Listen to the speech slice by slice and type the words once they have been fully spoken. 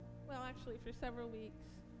actually for several weeks.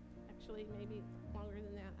 Actually, maybe longer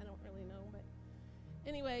than that. I don't really know. But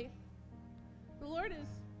anyway, the Lord has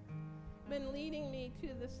been leading me to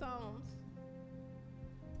the Psalms,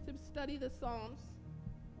 to study the Psalms,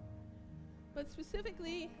 but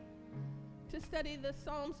specifically to study the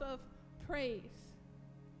Psalms of praise.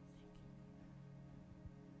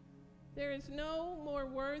 There is no more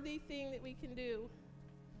worthy thing that we can do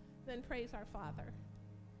than praise our Father.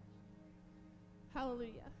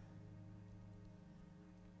 Hallelujah.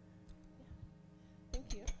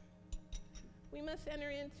 Thank you. We must enter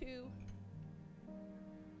into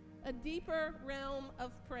a deeper realm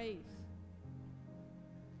of praise.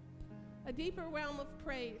 A deeper realm of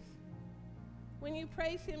praise. When you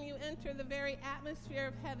praise Him, you enter the very atmosphere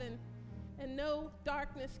of heaven, and no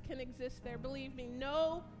darkness can exist there. Believe me,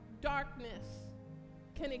 no darkness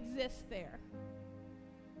can exist there.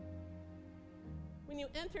 When you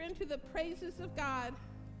enter into the praises of God,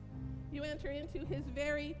 you enter into His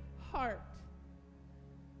very heart.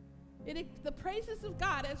 The praises of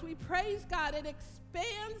God, as we praise God, it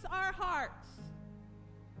expands our hearts.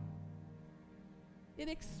 It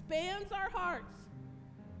expands our hearts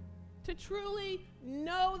to truly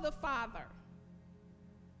know the Father,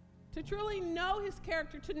 to truly know His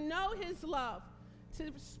character, to know His love,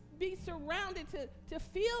 to be surrounded, to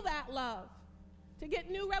feel that love, to get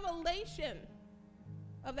new revelation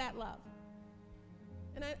of that love.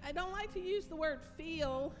 And I don't like to use the word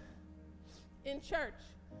feel in church,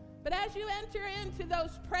 but as you enter into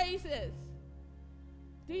those praises,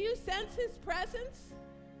 do you sense His presence?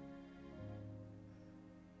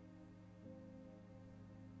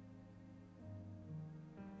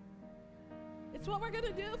 It's what we're going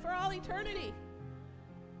to do for all eternity.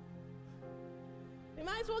 We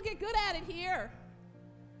might as well get good at it here.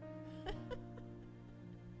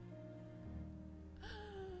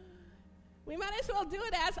 We might as well do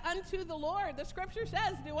it as unto the Lord. The scripture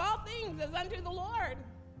says, do all things as unto the Lord.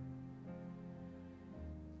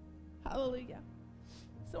 Hallelujah.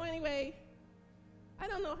 So anyway, I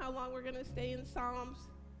don't know how long we're going to stay in Psalms.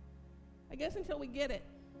 I guess until we get it.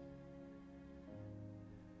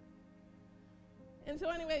 And so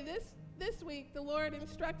anyway, this week, the Lord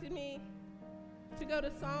instructed me to go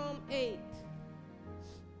to Psalm 8.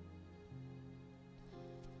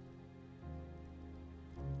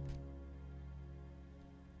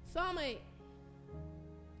 Psalm 8.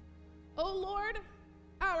 O Lord,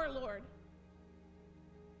 our Lord,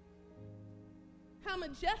 how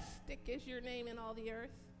majestic is your name in all the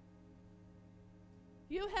earth.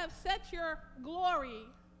 You have set your glory,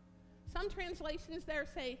 some translations there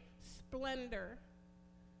say splendor.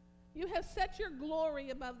 You have set your glory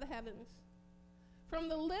above the heavens. From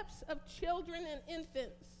the lips of children and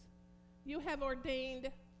infants, you have ordained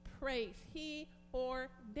praise. He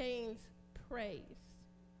ordains praise.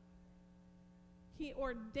 He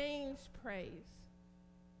ordains praise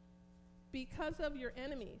because of your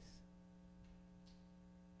enemies.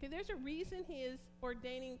 Okay, there's a reason He is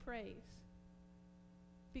ordaining praise.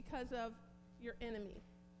 Because of your enemy.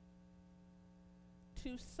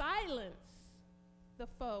 To silence the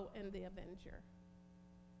foe and the avenger.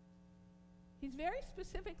 He's very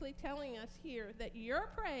specifically telling us here that your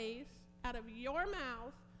praise out of your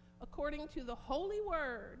mouth, according to the holy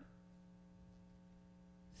word,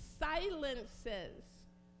 silences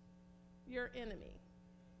your enemy.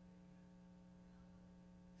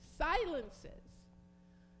 Silences.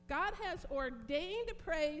 God has ordained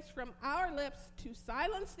praise from our lips to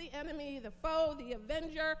silence the enemy, the foe, the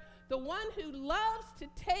avenger, the one who loves to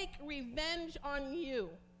take revenge on you.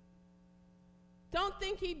 Don't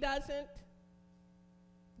think he doesn't.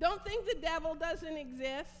 Don't think the devil doesn't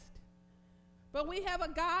exist. But we have a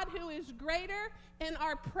God who is greater, and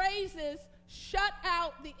our praises shut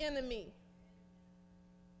out the enemy.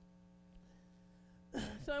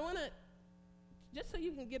 So I want to, just so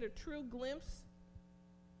you can get a true glimpse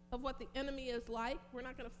of what the enemy is like, we're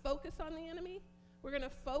not going to focus on the enemy. We're going to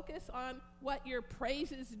focus on what your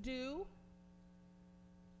praises do.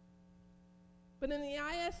 But in the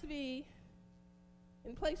ISV,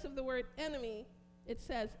 in place of the word enemy, it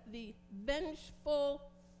says the vengeful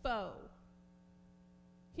foe.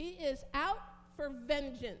 He is out for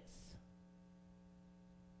vengeance.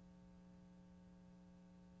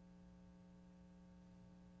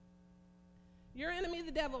 Your enemy,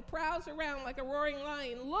 the devil, prowls around like a roaring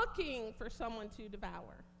lion looking for someone to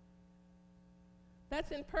devour.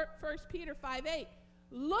 That's in 1 Peter 5:8.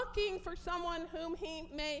 Looking for someone whom he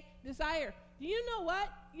may desire. Do you know what?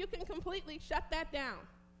 You can completely shut that down.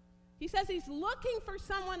 He says he's looking for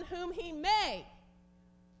someone whom he may.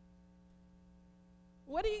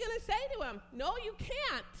 What are you going to say to him? No, you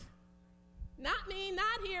can't. Not me,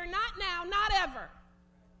 not here, not forever.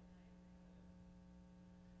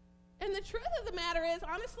 And the truth of the matter is,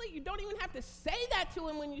 honestly, you don't even have to say that to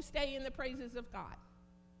him when you stay in the praises of God,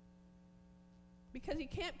 because he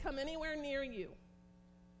can't come anywhere near you.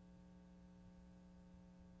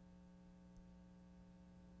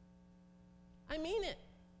 I mean it.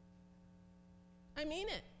 I mean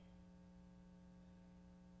it.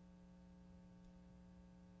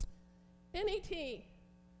 NET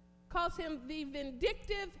calls him the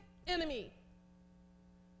vindictive enemy.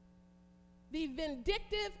 The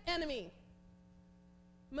vindictive enemy.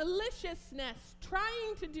 Maliciousness,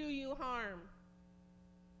 trying to do you harm.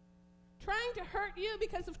 Trying to hurt you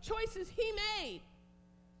because of choices he made.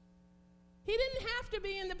 He didn't have to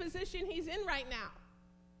be in the position he's in right now.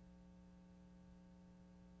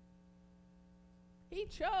 He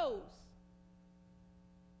chose.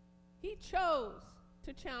 He chose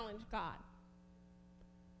to challenge God.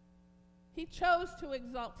 He chose to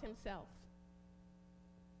exalt himself.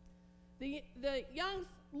 The Young's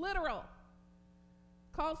Literal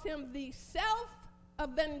calls him the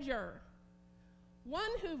self-avenger, one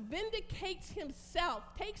who vindicates himself,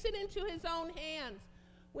 takes it into his own hands.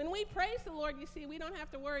 When we praise the Lord, you see, we don't have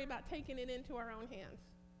to worry about taking it into our own hands.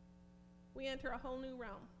 We enter a whole new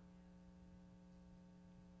realm.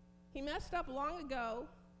 He messed up long ago,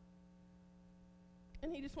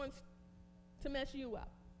 and he just wants to mess you up.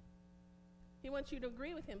 He wants you to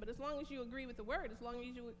agree with him, but as long as you agree with the word, as long as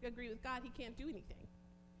you agree with God, he can't do anything.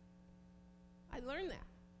 I learned that.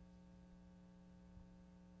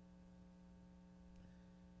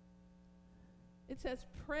 It says,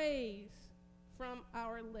 praise from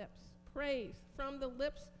our lips. Praise from the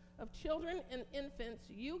lips of children and infants,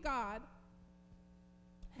 you, God,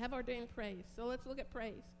 have ordained praise. So let's look at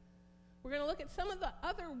praise. We're going to look at some of the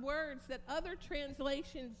other words that other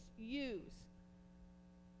translations use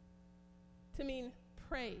to mean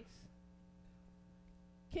praise.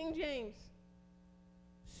 King James,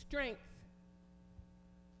 strength.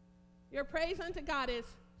 Your praise unto God is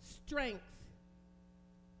strength.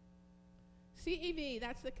 CEV,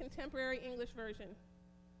 that's the Contemporary English Version.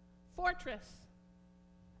 Fortress.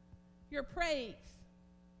 Your praise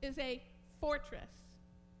is a fortress.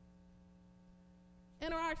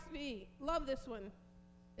 NRSV, love this one.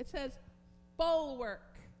 It says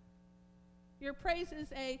bulwark. Your praise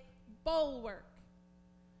is a bulwark.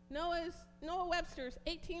 Noah Webster's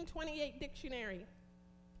 1828 dictionary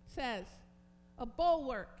says a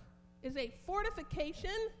bulwark is a fortification,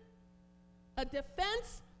 a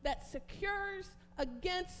defense that secures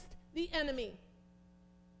against the enemy.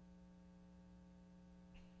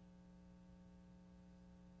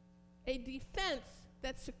 A defense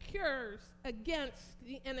that secures against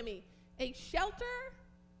the enemy. A shelter,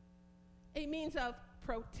 a means of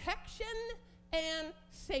protection and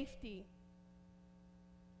safety.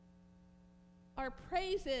 Our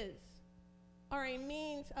praises are a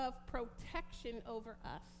means of protection over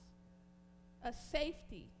us, a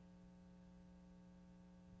safety.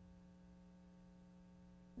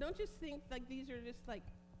 Don't just think like these are just like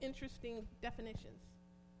interesting definitions.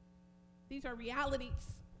 These are realities.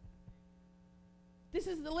 This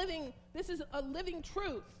is a living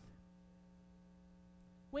truth.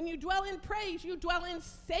 When you dwell in praise, you dwell in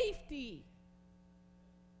safety.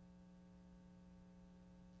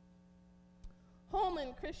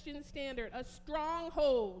 Holman Christian Standard, a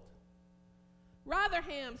stronghold.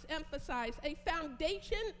 Rotherham's emphasize a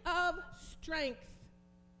foundation of strength.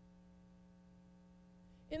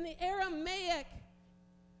 In the Aramaic,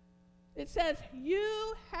 it says,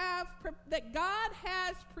 that God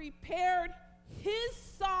has prepared his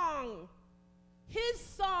song. His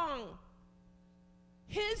song.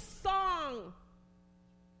 His song.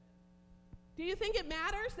 Do you think it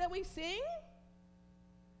matters that we sing?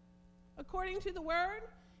 According to the word,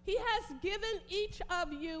 he has given each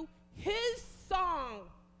of you his song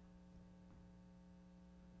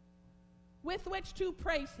with which to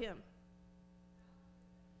praise him.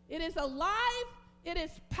 It is alive, it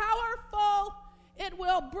is powerful, it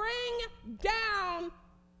will bring down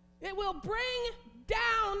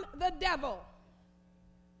the devil.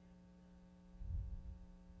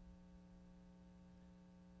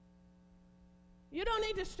 You don't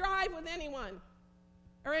need to strive with anyone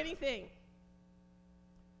or anything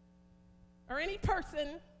or any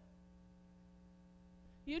person.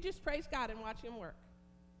 You just praise God and watch him work.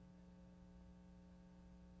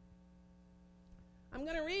 I'm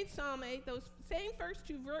going to read Psalm 8, those same first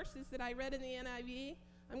two verses that I read in the NIV.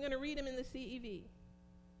 I'm going to read them in the CEV.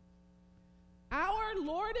 Our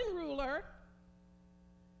Lord and ruler,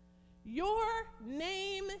 your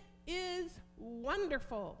name is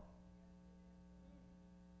wonderful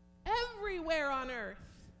everywhere on earth.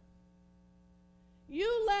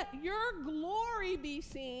 let your glory be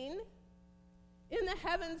seen in the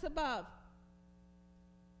heavens above.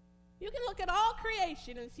 You can look at all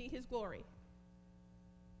creation and see his glory.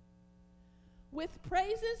 With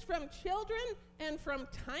praises from children and from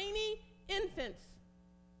tiny infants.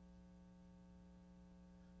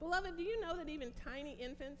 Beloved, do you know that even tiny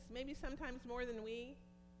infants, maybe sometimes more than we,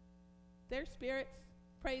 their spirits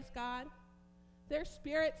praise God? Their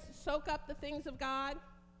spirits soak up the things of God?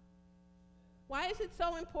 Why is it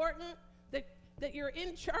so important that you're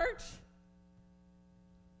in church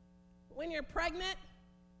when you're pregnant,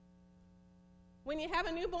 when you have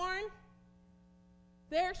a newborn?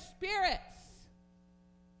 Their spirits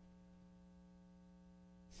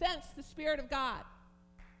sense the Spirit of God.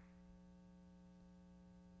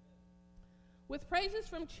 With praises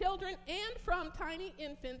from children and from tiny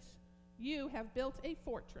infants, you have built a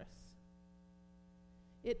fortress.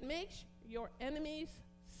 It makes your enemies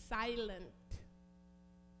silent.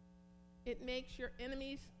 It makes your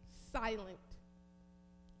enemies silent.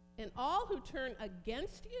 And all who turn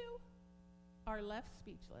against you are left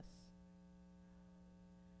speechless.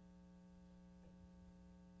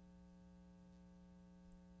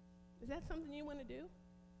 Is that something you want to do?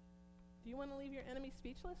 Do you want to leave your enemy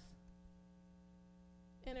speechless?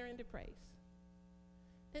 Enter into praise.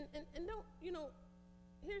 And don't,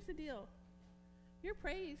 here's the deal. Your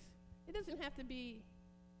praise, it doesn't have to be,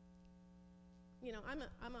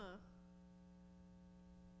 I'm a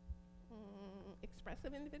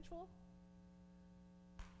expressive individual.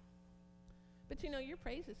 But your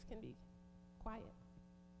praises can be quiet.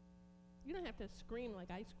 You don't have to scream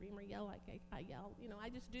like I scream or yell like I yell. I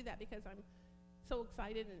just do that because I'm so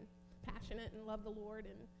excited and passionate and love the Lord.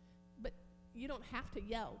 But you don't have to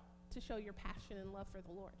yell to show your passion and love for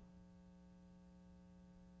the Lord.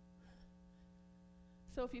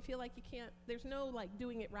 So if you feel like you can't, there's no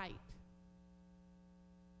doing it right.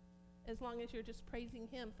 As long as you're just praising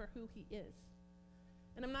him for who he is.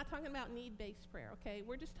 And I'm not talking about need-based prayer, okay?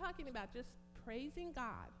 We're just talking about just praising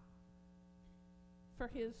God for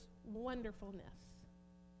his wonderfulness.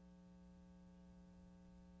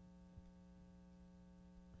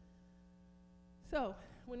 So,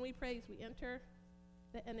 when we praise, we enter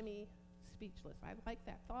the enemy speechless. I like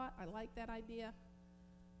that thought. I like that idea.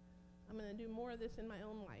 I'm going to do more of this in my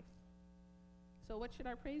own life. So what should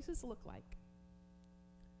our praises look like?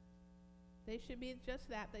 They should be just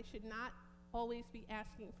that. They should not always be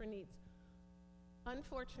asking for needs.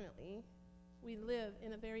 Unfortunately, we live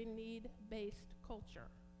in a very need-based culture.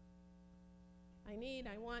 I need,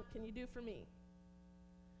 I want, can you do for me?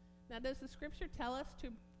 Now, does the scripture tell us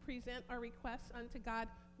to present our requests unto God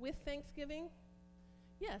with thanksgiving?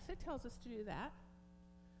 Yes, it tells us to do that.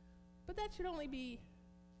 But that should only be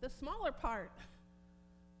the smaller part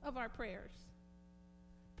of our prayers.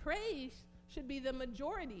 Praise should be the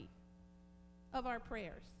majority of our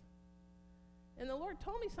prayers. And the Lord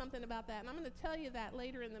told me something about that, and I'm going to tell you that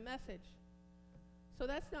later in the message. So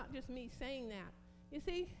that's not just me saying that. You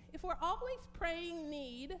see, if we're always praying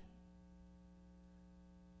need,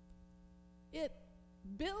 it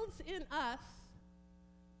builds in us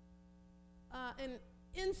an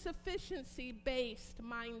insufficiency-based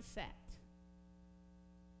mindset.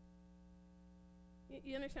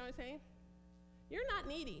 You understand what I'm saying? You're not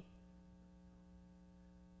needy.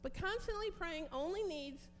 But constantly praying only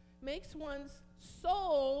needs makes one's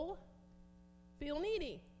soul feel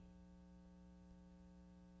needy.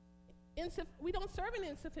 We don't serve an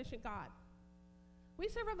insufficient God. We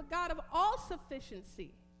serve a God of all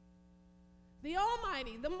sufficiency, the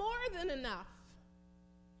Almighty, the more than enough.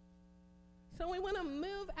 So we want to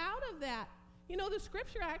move out of that. The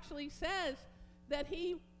scripture actually says that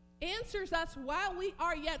he answers us while we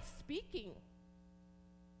are yet speaking.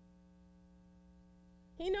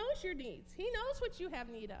 He knows your needs. He knows what you have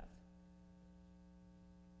need of.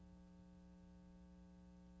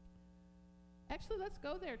 Actually, let's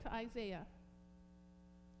go there to Isaiah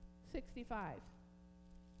 65.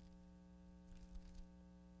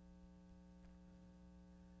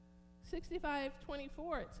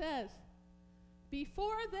 (65:24) it says,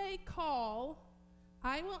 "Before they call,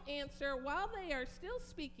 I will answer. While they are still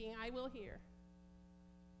speaking, I will hear."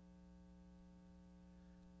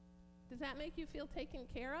 Does that make you feel taken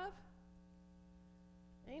care of?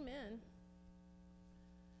 Amen.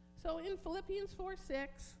 So in Philippians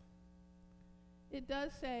 4:6, it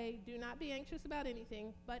does say, "Do not be anxious about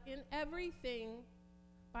anything, but in everything,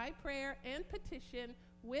 by prayer and petition,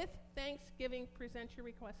 with thanksgiving, present your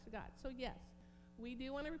requests to God." So yes, we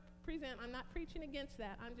do want to present. I'm not preaching against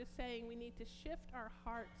that. I'm just saying we need to shift our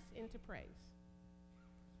hearts into praise.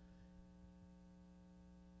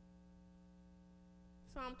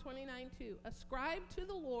 Psalm 29:2. Ascribe to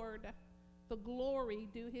the Lord the glory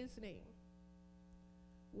due his name.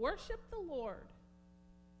 Worship the Lord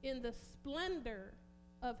in the splendor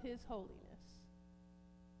of his holiness.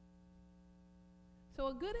 So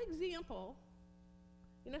a good example,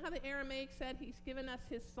 you know how the Aramaic said he's given us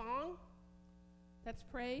his song? That's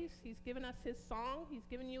praise. He's given us his song. He's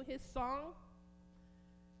given you his song.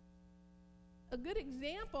 A good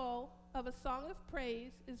example of a song of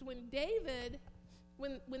praise is when David,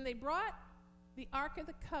 when they brought the Ark of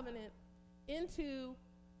the Covenant into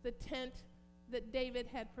the tent that David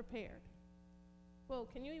had prepared. Whoa,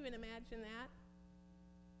 can you even imagine that?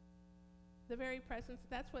 The very presence,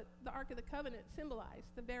 that's what the Ark of the Covenant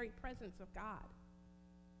symbolized, the very presence of God.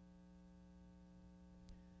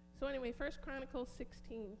 So anyway, 1 Chronicles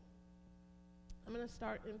 16. I'm going to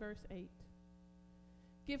start in verse 8.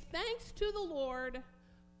 Give thanks to the Lord,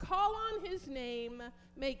 call on his name,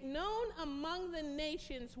 make known among the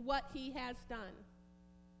nations what he has done.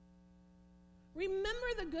 Remember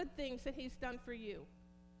the good things that he's done for you.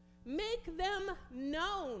 Make them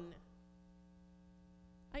known.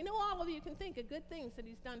 I know all of you can think of good things that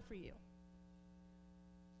he's done for you.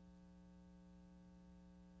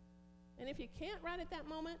 And if you can't right at that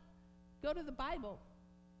moment, go to the Bible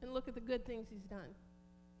and look at the good things he's done.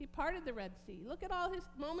 He parted the Red Sea. Look at all his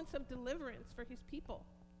moments of deliverance for his people.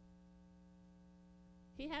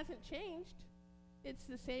 He hasn't changed. It's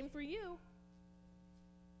the same for you.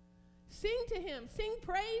 Sing to him. Sing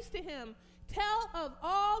praise to him. Tell of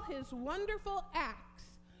all his wonderful acts.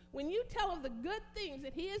 When you tell of the good things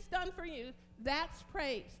that he has done for you, that's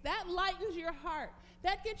praise. That lightens your heart.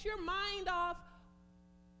 That gets your mind off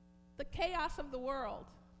the chaos of the world.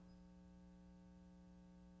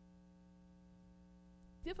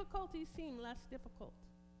 Difficulties seem less difficult.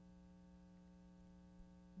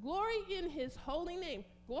 Glory in his holy name.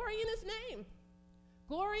 Glory in his name.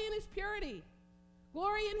 Glory in his purity.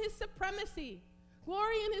 Glory in his supremacy.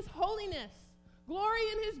 Glory in his holiness. Glory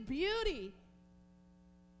in his beauty.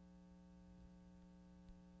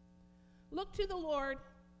 Look to the Lord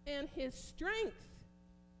and his strength.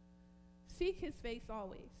 Seek his face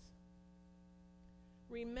always.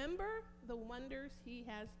 Remember the wonders he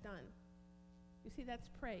has done. You see, that's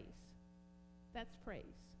praise. That's praise.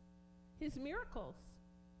 His miracles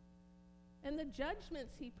and the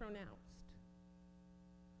judgments he pronounced.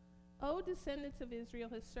 O descendants of Israel,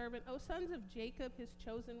 his servant, O sons of Jacob, his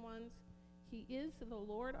chosen ones, he is the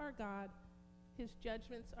Lord our God. His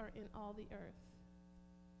judgments are in all the earth.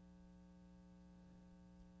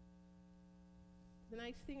 The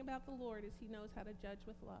nice thing about the Lord is he knows how to judge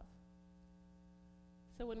with love.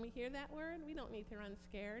 So when we hear that word, we don't need to run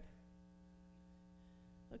scared.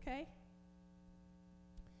 Okay?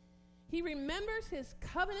 He remembers his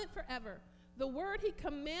covenant forever, the word he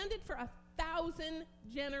commanded for 1,000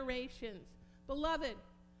 generations. Beloved,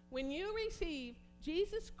 when you receive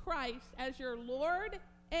Jesus Christ as your Lord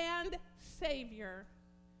and Savior,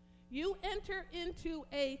 you enter into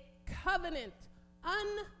a covenant,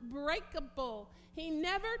 unbreakable. He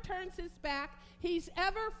never turns his back. He's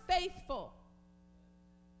ever faithful.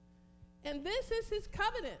 And this is his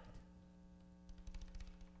covenant.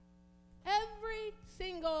 Every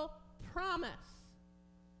single promise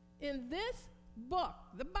in this book,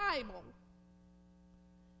 the Bible,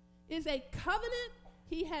 is a covenant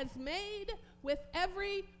he has made with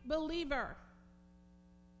every believer.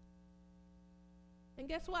 And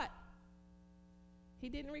guess what? He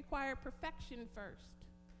didn't require perfection first.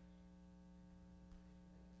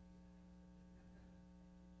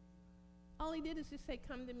 All he did is just say,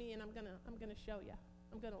 come to me and I'm gonna show you.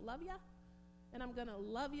 I'm gonna love you, and I'm gonna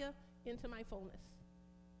love you into my fullness.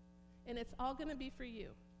 And it's all gonna be for you.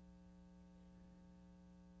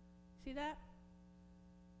 See that?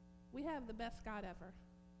 We have the best God ever.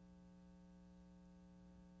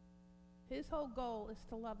 His whole goal is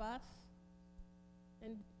to love us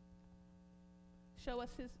and show us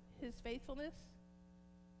his faithfulness.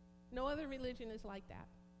 No other religion is like that.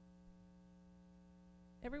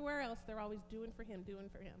 Everywhere else, they're always doing for him, doing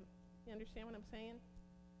for him. You understand what I'm saying?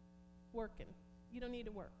 Working. You don't need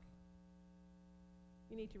to work.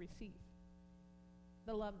 You need to receive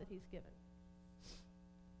the love that he's given.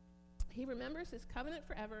 He remembers his covenant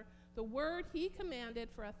forever, the word he commanded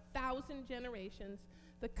for 1,000 generations,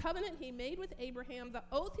 the covenant he made with Abraham, the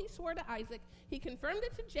oath he swore to Isaac. He confirmed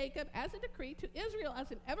it to Jacob as a decree, to Israel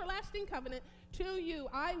as an everlasting covenant. To you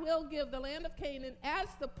I will give the land of Canaan as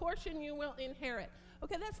the portion you will inherit.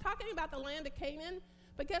 Okay, that's talking about the land of Canaan,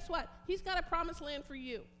 but guess what? He's got a promised land for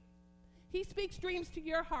you. He speaks dreams to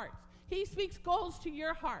your hearts. He speaks goals to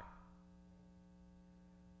your heart.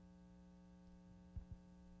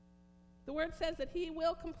 The word says that he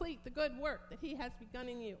will complete the good work that he has begun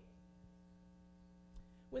in you.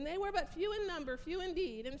 When they were but few in number, few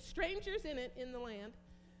indeed, and strangers in the land,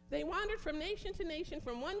 they wandered from nation to nation,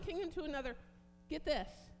 from one kingdom to another. Get this.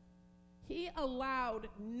 He allowed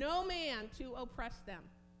no man to oppress them.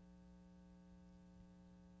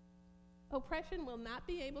 Oppression will not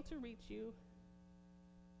be able to reach you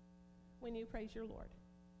when you praise your Lord,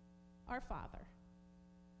 our Father.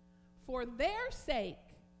 For their sake,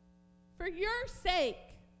 for your sake,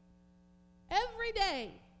 every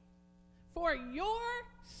day, for your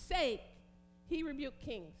sake, he rebuked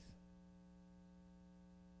kings.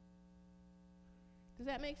 Does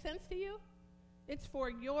that make sense to you? It's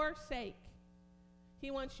for your sake.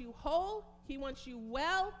 He wants you whole. He wants you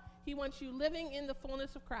well. He wants you living in the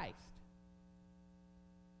fullness of Christ.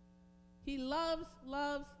 He loves,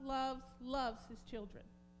 loves, loves, loves his children.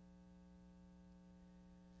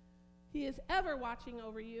 He is ever watching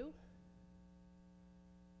over you.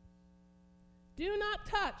 Do not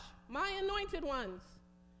touch my anointed ones.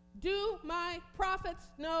 Do my prophets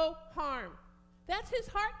no harm. That's his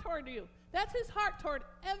heart toward you. That's his heart toward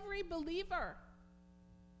every believer.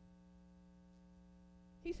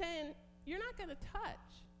 He's saying, you're not going to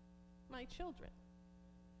touch my children.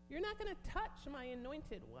 You're not going to touch my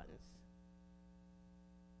anointed ones.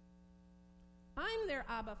 I'm their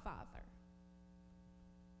Abba Father.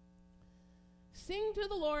 Sing to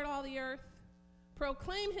the Lord, all the earth.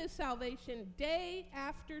 Proclaim his salvation day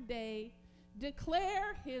after day.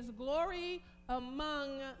 Declare his glory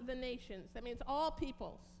among the nations. That means all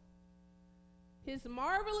peoples. His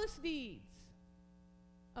marvelous deeds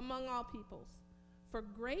among all peoples. For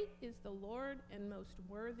great is the Lord and most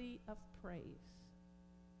worthy of praise.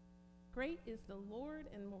 Great is the Lord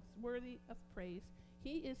and most worthy of praise.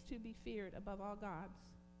 He is to be feared above all gods.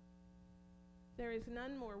 There is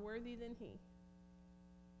none more worthy than he.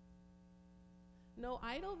 No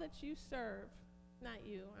idol that you serve, not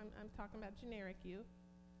you, I'm talking about generic you,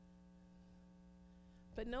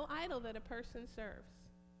 but no idol that a person serves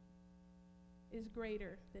is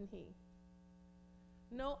greater than he.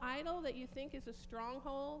 No idol that you think is a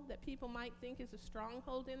stronghold, that people might think is a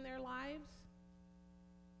stronghold in their lives,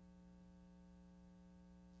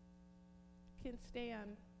 can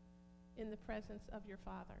stand in the presence of your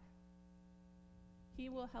Father. He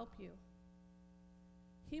will help you.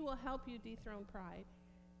 He will help you dethrone pride.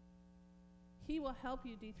 He will help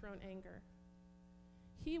you dethrone anger.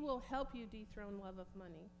 He will help you dethrone love of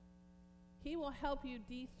money. He will help you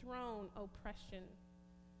dethrone oppression.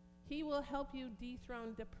 He will help you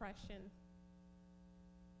dethrone depression.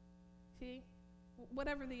 See?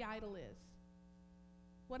 Whatever the idol is.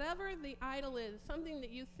 Whatever the idol is, something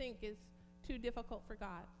that you think is too difficult for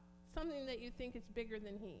God. Something that you think is bigger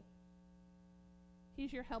than he.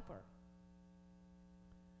 He's your helper.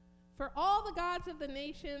 For all the gods of the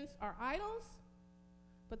nations are idols,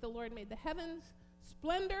 but the Lord made the heavens.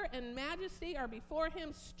 Splendor and majesty are before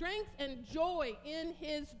him, strength and joy in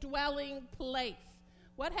his dwelling place.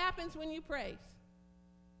 What happens when you praise?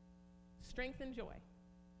 Strength and joy.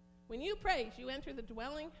 When you praise, you enter the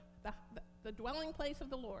dwelling place of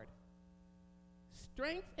the Lord.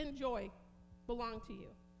 Strength and joy belong to you.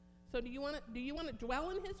 So do you want to dwell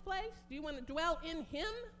in his place? Do you want to dwell in him?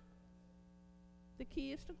 The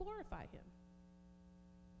key is to glorify him.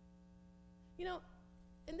 You know,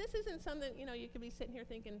 and this isn't something, you could be sitting here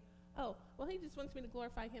thinking, oh, well, he just wants me to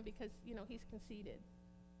glorify him because, he's conceited.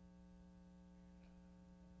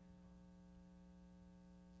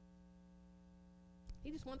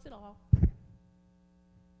 He just wants it all.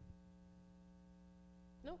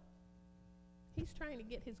 No. He's trying to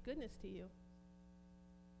get his goodness to you.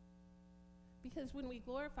 Because when we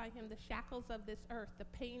glorify him, the shackles of this earth, the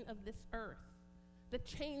pain of this earth, the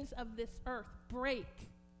chains of this earth break.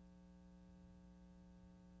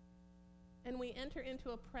 And we enter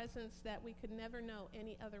into a presence that we could never know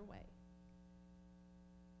any other way.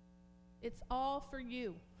 It's all for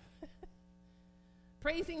you.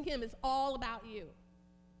 Praising him is all about you.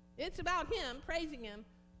 It's about him, praising him,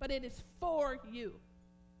 but it is for you.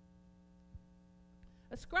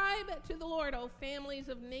 Ascribe to the Lord, O families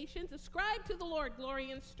of nations. Ascribe to the Lord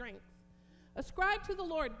glory and strength. Ascribe to the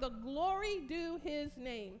Lord the glory due his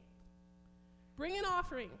name. Bring an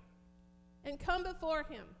offering and come before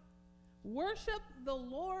him. Worship the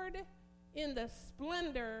Lord in the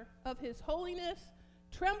splendor of his holiness.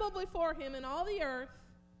 Tremble before him in all the earth.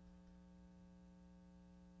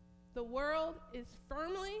 The world is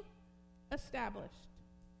firmly established.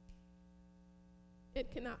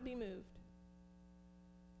 It cannot be moved.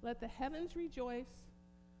 Let the heavens rejoice.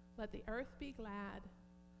 Let the earth be glad.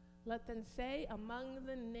 Let them say among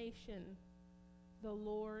the nation, the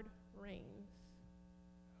Lord reigns.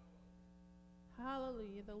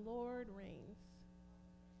 Hallelujah, the Lord reigns.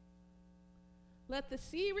 Let the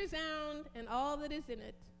sea resound and all that is in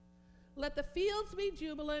it. Let the fields be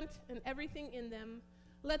jubilant and everything in them.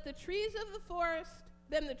 Let the trees of the forest,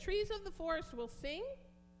 then the trees of the forest will sing.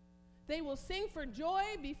 They will sing for joy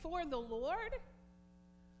before the Lord,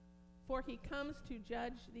 for he comes to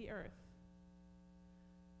judge the earth.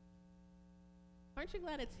 Aren't you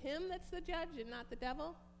glad it's him that's the judge and not the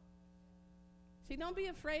devil? See, don't be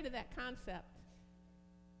afraid of that concept.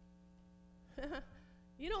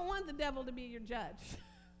 You don't want the devil to be your judge.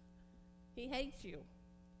 He hates you.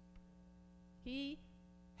 He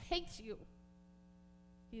hates you.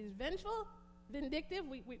 He is vengeful, vindictive.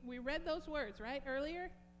 We read those words, right, earlier?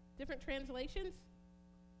 Different translations.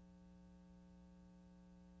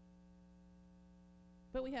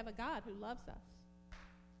 But we have a God who loves us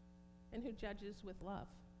and who judges with love.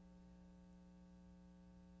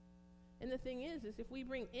 And the thing is if we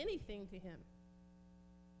bring anything to him,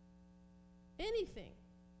 anything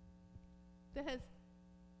that has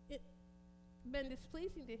been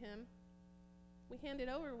displeasing to him, we hand it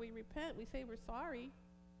over, we repent, we say we're sorry,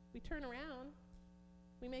 we turn around,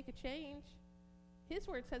 we make a change. His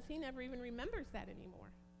word says he never even remembers that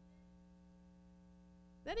anymore.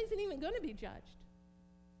 That isn't even going to be judged.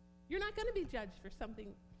 You're not going to be judged for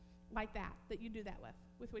something like that you do that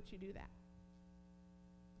with which you do that.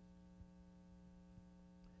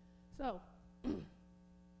 So,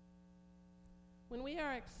 when we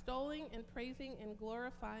are extolling and praising and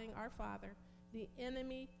glorifying our Father, the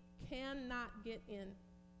enemy cannot get in.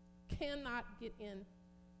 Cannot get in.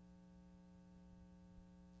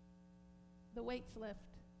 The weights lift.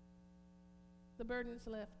 The burdens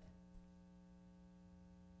lift.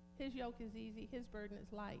 His yoke is easy. His burden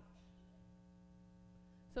is light.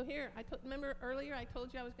 So here, remember earlier I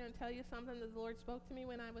told you I was going to tell you something that the Lord spoke to me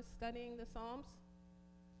when I was studying the Psalms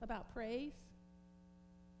about praise?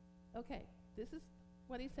 Okay, this is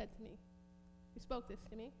what he said to me. He spoke this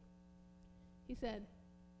to me. He said,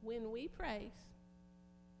 when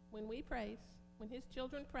his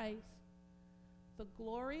children praise, the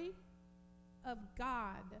glory of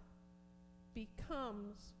God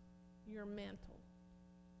becomes your mantle.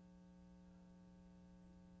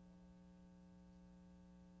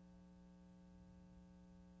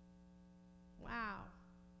 Wow.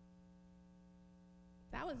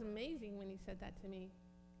 That was amazing when he said that to me.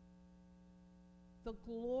 The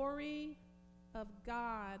glory of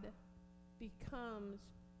God becomes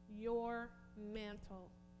your mantle.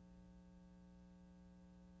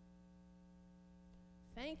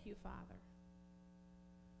 Thank you, Father.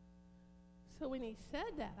 So when he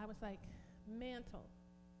said that, I was like, mantle.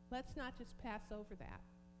 Let's not just pass over that.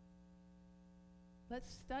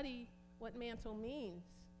 Let's study what mantle means.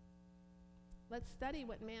 Let's study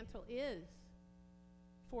what mantle is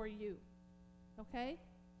for you. Okay?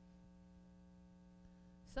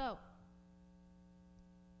 So,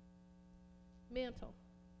 mantle.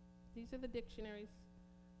 These are the dictionaries.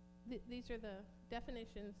 These are the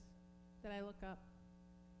definitions that I look up.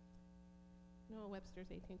 Noah Webster's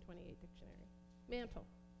 1828 dictionary. Mantle.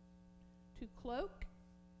 To cloak,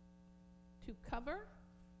 to cover,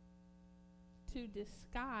 to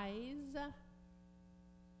disguise,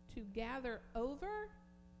 to gather over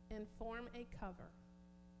and form a cover.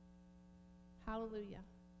 Hallelujah.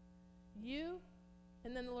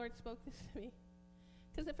 And then the Lord spoke this to me.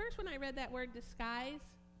 Because at first when I read that word disguise,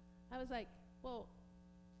 I was like, well,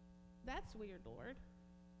 that's weird, Lord.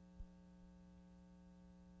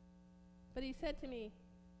 But he said to me,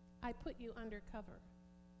 I put you under cover.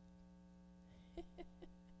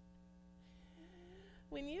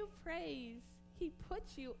 When you praise, he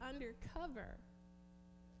puts you under cover.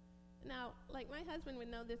 Now, like my husband would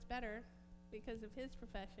know this better because of his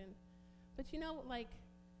profession. But you know, like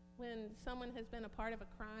when someone has been a part of a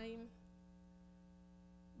crime,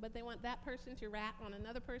 but they want that person to rat on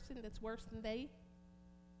another person that's worse than they.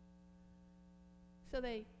 So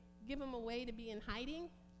they give them a way to be in hiding.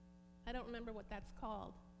 I don't remember what that's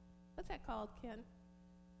called. What's that called, Ken?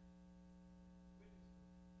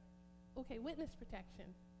 Okay, witness protection.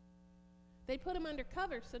 They put them under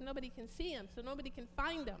cover so nobody can see them, so nobody can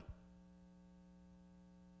find them.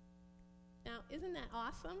 Now, isn't that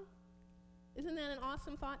awesome? Isn't that an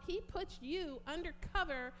awesome thought? He puts you under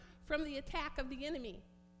cover from the attack of the enemy.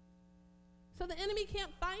 So the enemy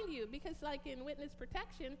can't find you because, like in witness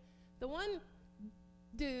protection, the one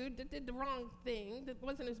dude that did the wrong thing, that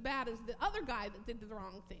wasn't as bad as the other guy that did the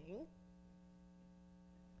wrong thing,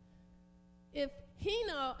 if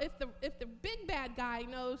the big bad guy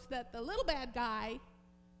knows that the little bad guy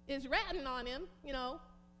is ratting on him,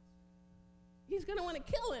 he's going to want to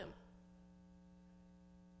kill him.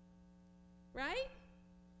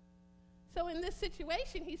 So in this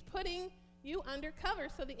situation, he's putting you under cover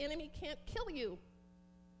so the enemy can't kill you.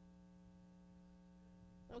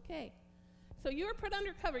 Okay. So you are put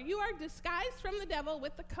under cover. You are disguised from the devil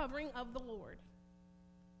with the covering of the Lord.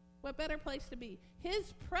 What better place to be?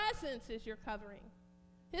 His presence is your covering.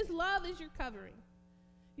 His love is your covering.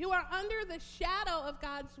 You are under the shadow of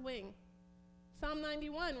God's wing. Psalm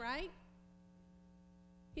 91, right?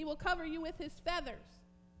 He will cover you with his feathers,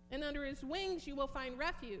 and under his wings you will find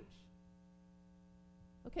refuge.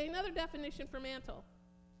 Okay, another definition for mantle.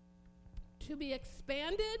 To be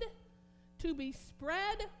expanded, to be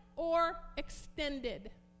spread, or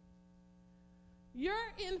extended. Your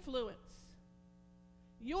influence,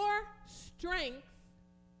 your strength,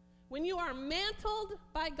 when you are mantled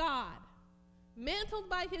by God, mantled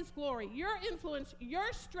by his glory, your influence,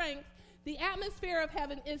 your strength, the atmosphere of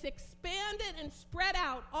heaven is expanded and spread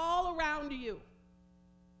out all around you.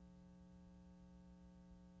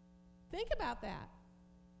 Think about that.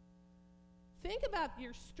 Think about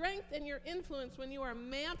your strength and your influence when you are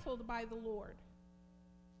mantled by the Lord.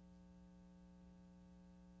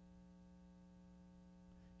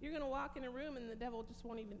 You're going to walk in a room and the devil just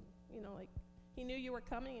won't even, he knew you were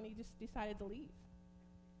coming and he just decided to leave.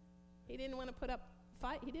 He didn't want to put up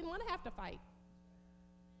fight. He didn't want to have to fight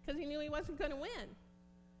because he knew he wasn't going to win.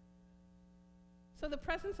 So the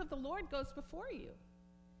presence of the Lord goes before you.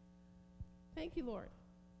 Thank you, Lord.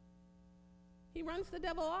 He runs the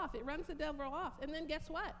devil off. It runs the devil off. And then guess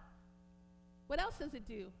what? What else does it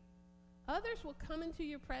do? Others will come into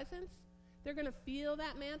your presence. They're going to feel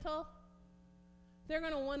that mantle. They're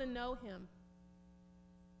going to want to know him.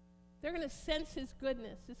 They're going to sense his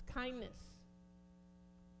goodness, his kindness.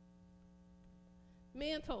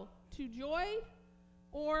 Mantle, to joy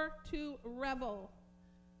or to revel.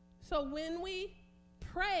 So when we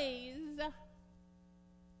praise,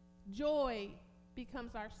 joy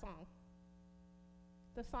becomes our song.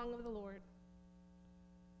 The song of the Lord.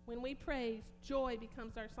 When we praise, joy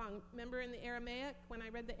becomes our song. Remember in the Aramaic, when I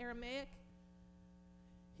read the Aramaic,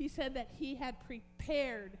 he said that he had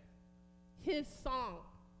prepared his song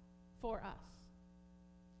for us.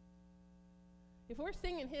 If we're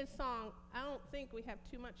singing his song, I don't think we have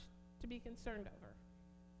too much to be concerned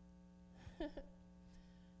over.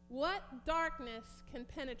 What darkness can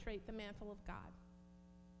penetrate the mantle of God?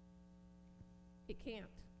 It can't.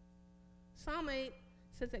 Psalm 8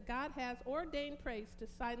 says that God has ordained praise to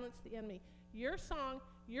silence the enemy. Your song,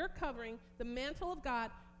 your covering, the mantle of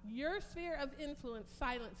God, your sphere of influence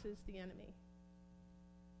silences the enemy.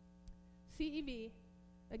 CEV,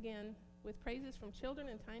 again, with praises from children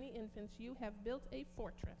and tiny infants, you have built a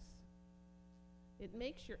fortress. It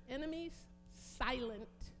makes your enemies silent,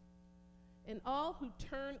 and all who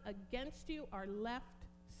turn against you are left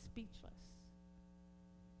speechless.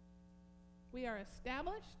 We are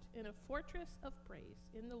established in a fortress of praise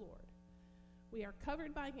in the Lord. We are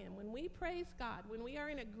covered by him. When we praise God, when we are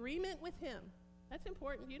in agreement with him, that's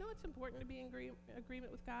important. You know it's important to be in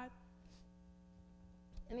agreement with God?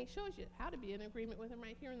 And he shows you how to be in agreement with him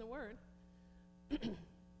right here in the Word.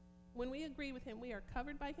 When we agree with him, we are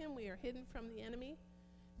covered by him. We are hidden from the enemy.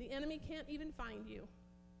 The enemy can't even find you.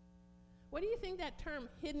 What do you think that term,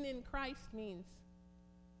 hidden in Christ, means?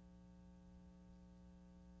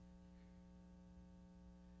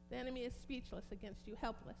 The enemy is speechless against you,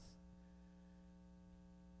 helpless.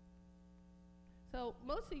 So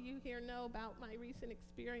most of you here know about my recent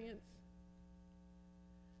experience.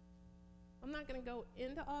 I'm not going to go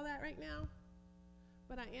into all that right now,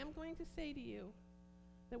 but I am going to say to you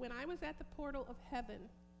that when I was at the portal of heaven,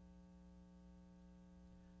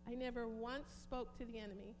 I never once spoke to the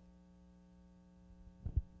enemy.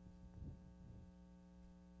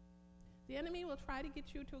 The enemy will try to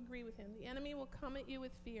get you to agree with him. The enemy will come at you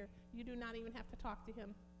with fear. You do not even have to talk to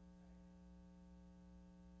him.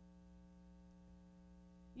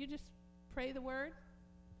 You just pray the word.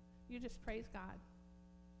 You just praise God.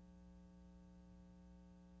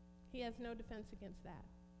 He has no defense against that.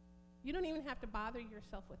 You don't even have to bother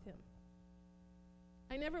yourself with him.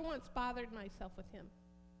 I never once bothered myself with him.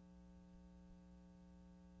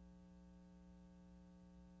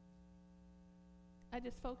 I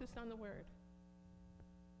just focused on the word.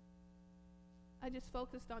 I just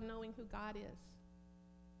focused on knowing who God is.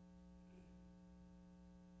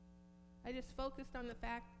 I just focused on the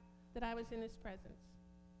fact that I was in his presence.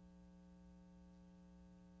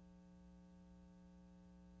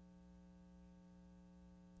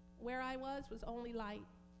 Where I was only light.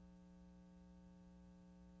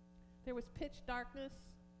 There was pitch darkness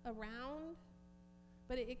around,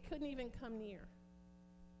 but it couldn't even come near.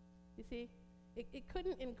 You see? It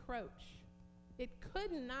couldn't encroach. It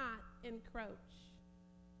could not encroach.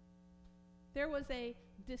 there was a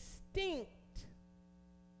distinct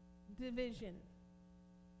division.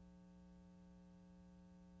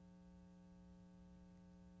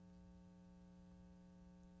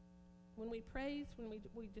 When we praise, when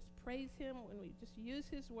we just praise him, when we just use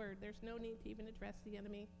his word, there's no need to even address the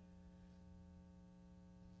enemy.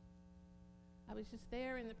 I was just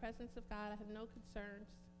there in the presence of God. I had no concerns,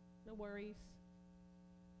 no worries.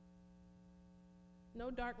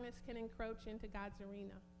 No darkness can encroach into God's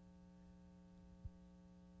arena.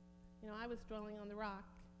 You know, I was dwelling on the rock.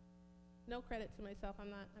 No credit to myself. I'm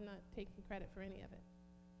not taking credit for any of it.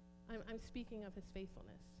 I'm speaking of his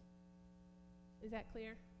faithfulness. Is that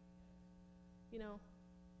clear? You know,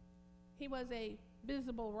 he was a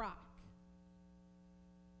visible rock.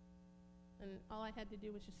 And all I had to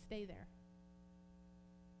do was just stay there.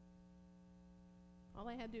 All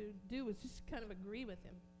I had to do was just kind of agree with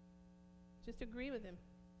him. Just agree with him.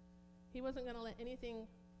 He wasn't going to let anything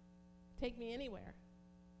take me anywhere.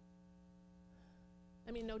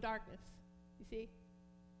 I mean, no darkness. You see?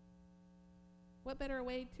 What better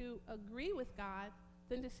way to agree with God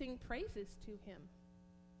than to sing praises to him?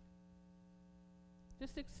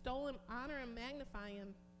 Just extol him, honor him, magnify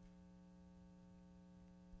him.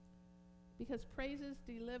 Because praises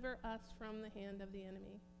deliver us from the hand of the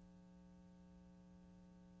enemy.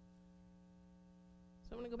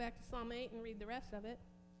 So I'm going to go back to Psalm 8 and read the rest of it.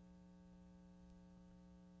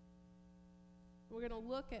 We're going to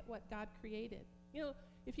look at what God created. You know,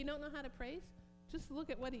 if you don't know how to praise, just look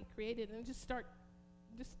at what he created and just start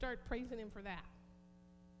praising him for that.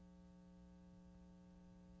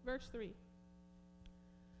 Verse 3.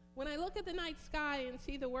 When I look at the night sky and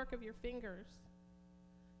see the work of your fingers,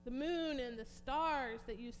 the moon and the stars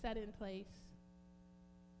that you set in place,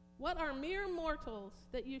 what are mere mortals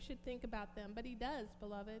that you should think about them? But he does,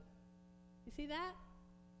 beloved. You see that?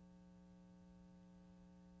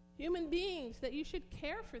 Human beings that you should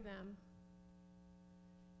care for them.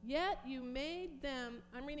 Yet you made them,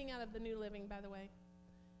 I'm reading out of the New Living, by the way.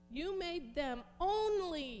 You made them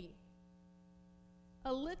only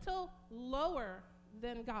a little lower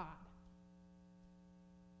than God.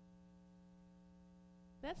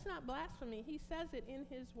 That's not blasphemy. He says it in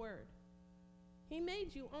his word. He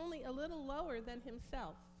made you only a little lower than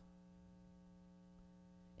himself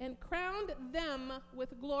and crowned them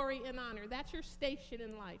with glory and honor. That's your station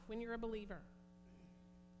in life when you're a believer.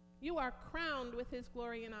 You are crowned with his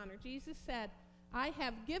glory and honor. Jesus said, I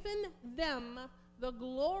have given them the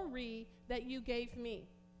glory that you gave me.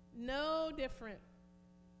 No different.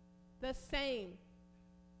 The same.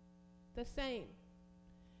 The same.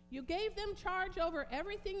 You gave them charge over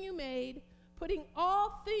everything you made, putting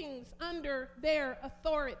all things under their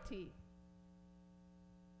authority.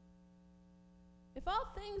 If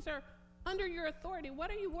all things are under your authority,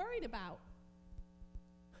 what are you worried about?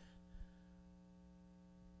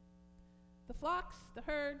 The flocks, the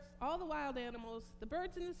herds, all the wild animals, the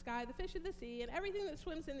birds in the sky, the fish of the sea, and everything that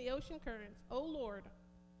swims in the ocean currents. O Lord,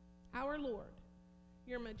 our Lord,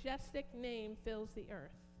 your majestic name fills the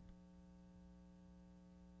earth.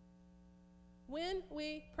 When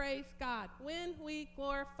we praise God, when we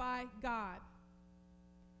glorify God,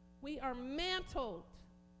 we are mantled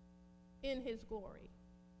in his glory.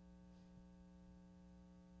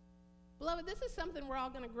 Beloved, this is something we're all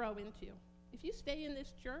going to grow into. If you stay in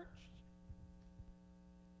this church,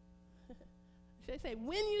 should I say,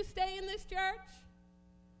 when you stay in this church,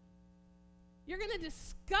 you're going to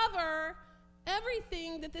discover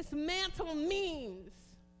everything that this mantle means.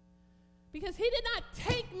 Because he did not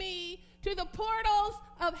take me to the portals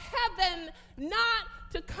of heaven not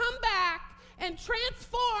to come back and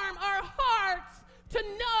transform our hearts to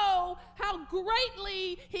know how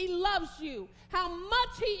greatly he loves you, how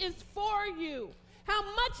much he is for you, how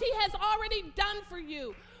much he has already done for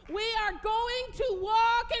you. We are going to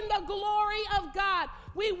walk in the glory of God.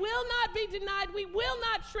 We will not be denied. We will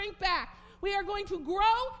not shrink back. We are going to grow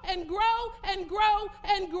and grow and grow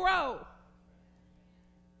and grow.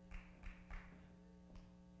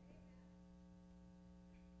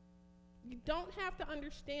 You don't have to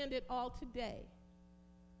understand it all today,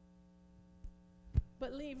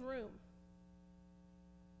 but leave room.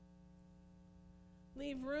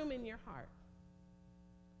 Leave room in your heart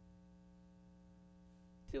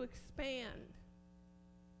to expand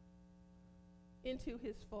into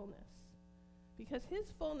his fullness, because his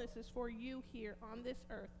fullness is for you here on this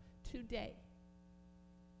earth today.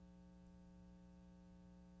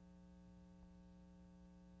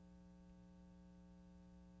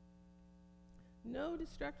 No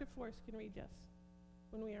destructive force can reach us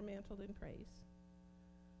when we are mantled in praise.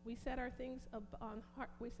 We set our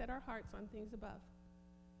hearts on things above.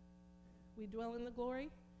 We dwell in the glory.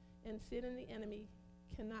 and sin and the enemy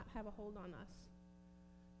cannot have a hold on us.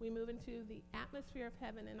 We move into the atmosphere of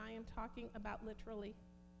heaven, and I am talking about literally.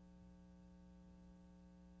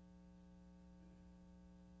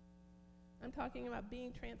 I'm talking about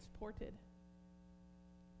being transported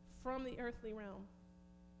from the earthly realm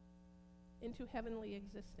into heavenly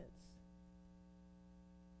existence.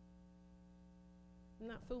 I'm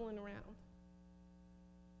not fooling around.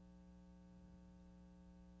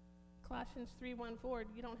 Colossians 3:1-4,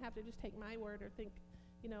 you don't have to just take my word or think,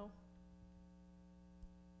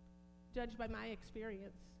 judge by my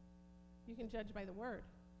experience. You can judge by the word.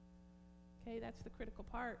 Okay, that's the critical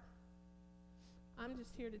part. I'm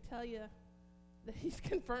just here to tell you that he's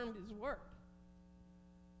confirmed his word.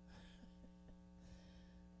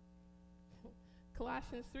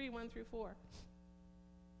 Colossians 3:1-4.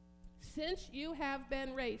 Since you have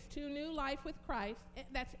been raised to new life with Christ,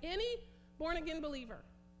 that's any born-again believer.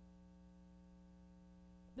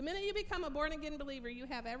 The minute you become a born-again believer, you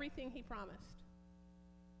have everything he promised.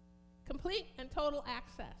 Complete and total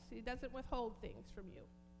access. He doesn't withhold things from you.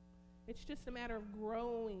 It's just a matter of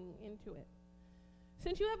growing into it.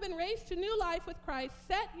 Since you have been raised to new life with Christ,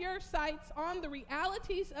 set your sights on the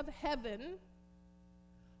realities of heaven,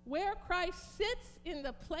 where Christ sits in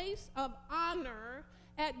the place of honor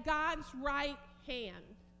at God's right hand.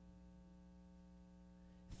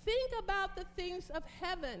 Think about the things of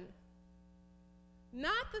heaven,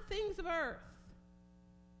 not the things of earth.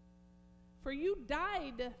 For you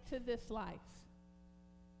died to this life.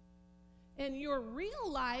 And your real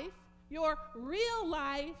life, the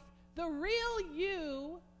real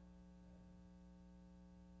you,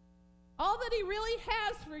 all that he really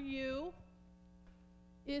has for you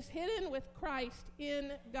is hidden with Christ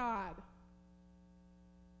in God.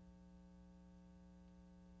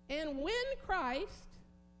 And when Christ,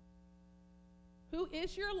 who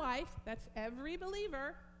is your life, that's every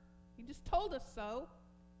believer, he just told us so,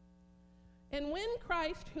 and when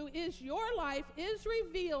Christ, who is your life, is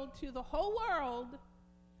revealed to the whole world,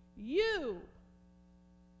 you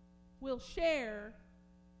will share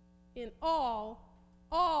in all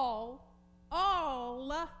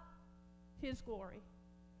his glory.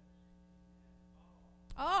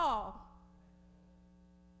 All.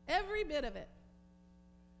 Every bit of it.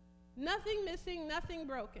 Nothing missing, nothing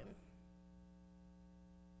broken.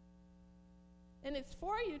 And it's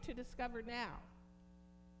for you to discover now.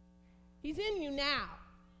 He's in you now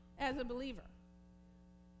as a believer.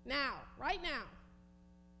 Now, right now.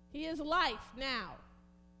 He is life now.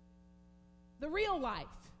 The real life.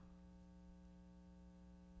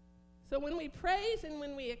 So when we praise and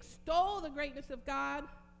when we extol the greatness of God,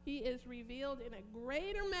 he is revealed in a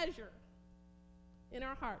greater measure in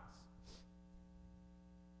our hearts.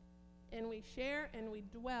 And we share and we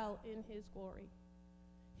dwell in his glory.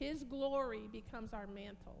 His glory becomes our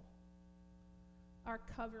mantle, our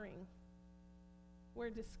covering. We're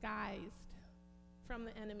disguised from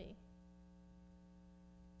the enemy.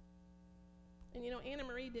 And Anna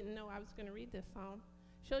Marie didn't know I was going to read this psalm.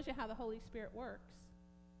 Shows you how the Holy Spirit works.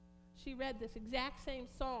 She read this exact same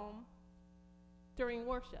psalm during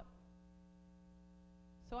worship.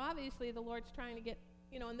 So obviously the Lord's trying to get,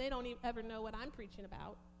 and they don't ever know what I'm preaching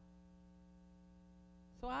about.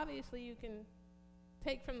 So obviously you can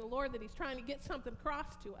take from the Lord that he's trying to get something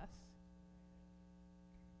across to us.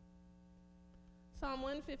 Psalm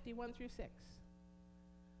 150:1-6.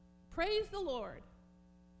 Praise the Lord.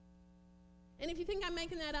 And if you think I'm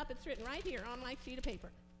making that up, it's written right here on my sheet of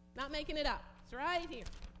paper. Not making it up. It's right here.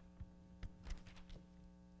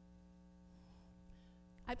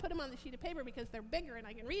 I put them on the sheet of paper because they're bigger and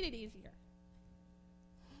I can read it easier.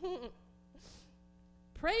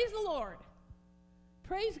 Praise the Lord.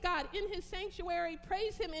 Praise God in his sanctuary.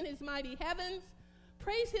 Praise him in his mighty heavens.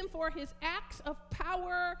 Praise him for his acts of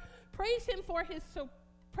power. Praise him for his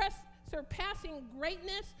surpassing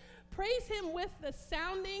greatness. Praise him with the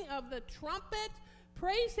sounding of the trumpet.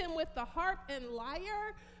 Praise him with the harp and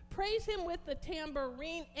lyre. Praise him with the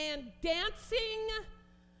tambourine and dancing.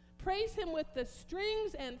 Praise him with the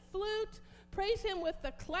strings and flute. Praise him with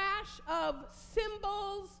the clash of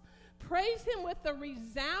cymbals. Praise him with the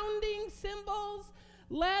resounding cymbals.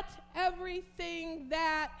 Let everything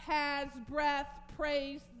that has breath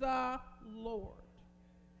praise the Lord.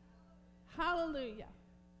 Hallelujah.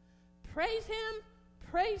 Praise him,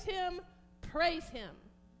 praise him, praise him.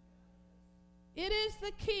 It is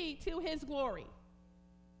the key to his glory.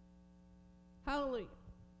 Hallelujah.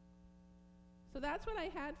 So that's what I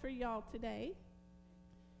had for y'all today.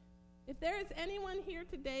 If there is anyone here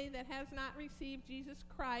today that has not received Jesus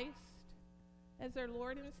Christ as their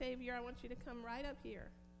Lord and Savior, I want you to come right up here,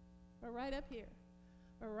 or right up here,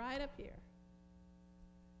 or right up here.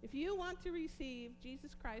 If you want to receive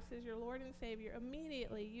Jesus Christ as your Lord and Savior,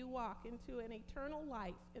 immediately you walk into an eternal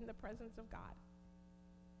life in the presence of God.